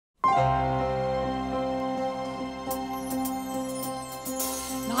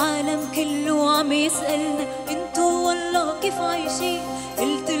وعم يسألنا انتو والله كيف عايشين،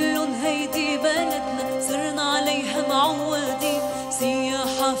 قلتلن هيدي بلدنا صرنا عليها معودين،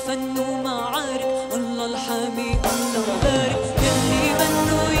 سياحة فن ومعارك الله الحامي الله مبارك، يلي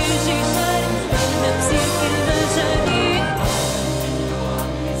بده يجي يشارك احنا بسيرك المجانين.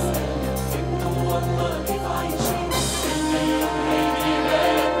 وعم يسألنا انتو والله كيف عايشين، قلتلن هيدي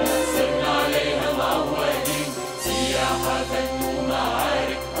بلدنا صرنا عليها معودين، سياحة فن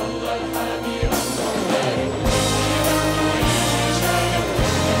ومعارك الله الحامي الله مبارك،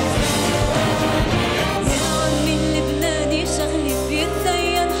 يا عمي اللبناني شغلي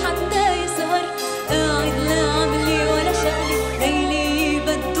بيتزين حتى يسهر، قاعد لا عملي ولا شغلي ليلي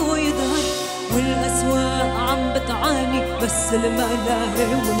بده يظهر، والأسواق عم بتعاني بس الملاهي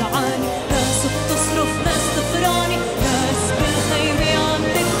والعاني، ناس بتصرف ناس تفراني، ناس بالخيمة عم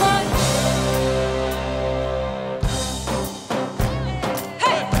تكبر.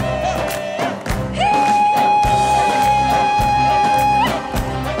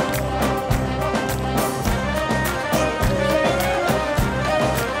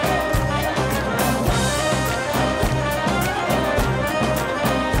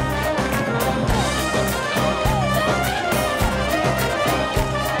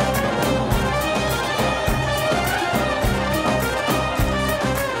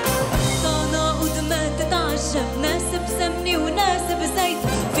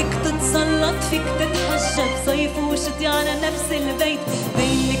 فيك تتحجب صيف وشتي على نفس البيت،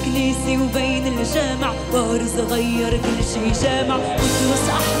 بين الكنيسة وبين الجامع بار صغير كل شي جامع، قدوس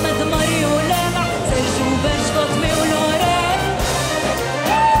أحمد مري ولامع سرج وبرج فاطمة ولوران.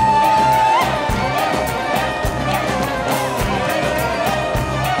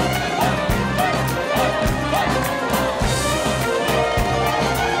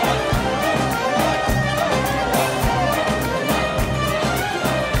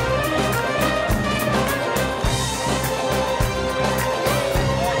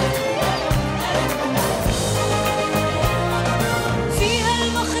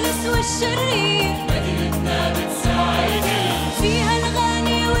 الشرير مدينتنا بتساعدني، فيها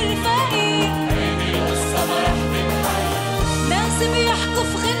الغني والفقير هيدي القصة ما رح تنحل، ناس بيحكوا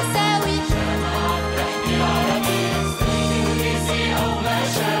في خنساوي جامعات بتحكي عربي، انجليزي أو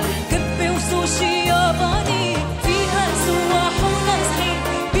مشاوي، كبة وسوشي ياباني، فيها سواح ونازحين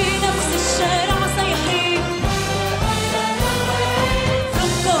بنفس الشارع صيحين،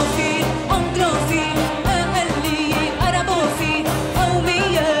 فرنكوفيل أنجلوفيل أقلية أرابوفيل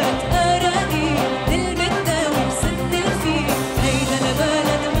قوميات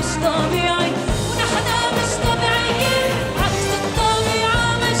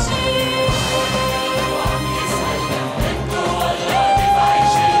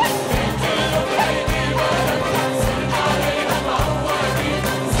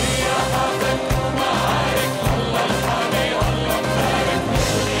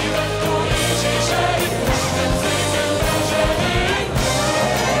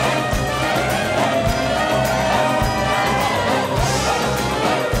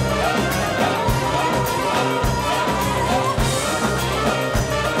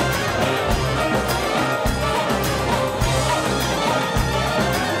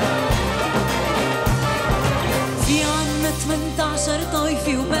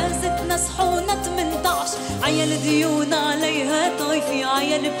طايفي وبازت ناس حونة 18 عيال ديون عليها طايفي،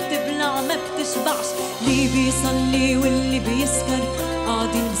 عيال بتبلع ما بتشبعش، اللي بيصلي واللي بيسكر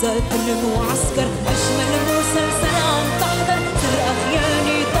قاعدين ذات المعسكر، أجمل مسلسل عم تحضر سرقة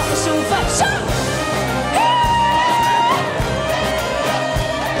خيانة طقش وفرشة.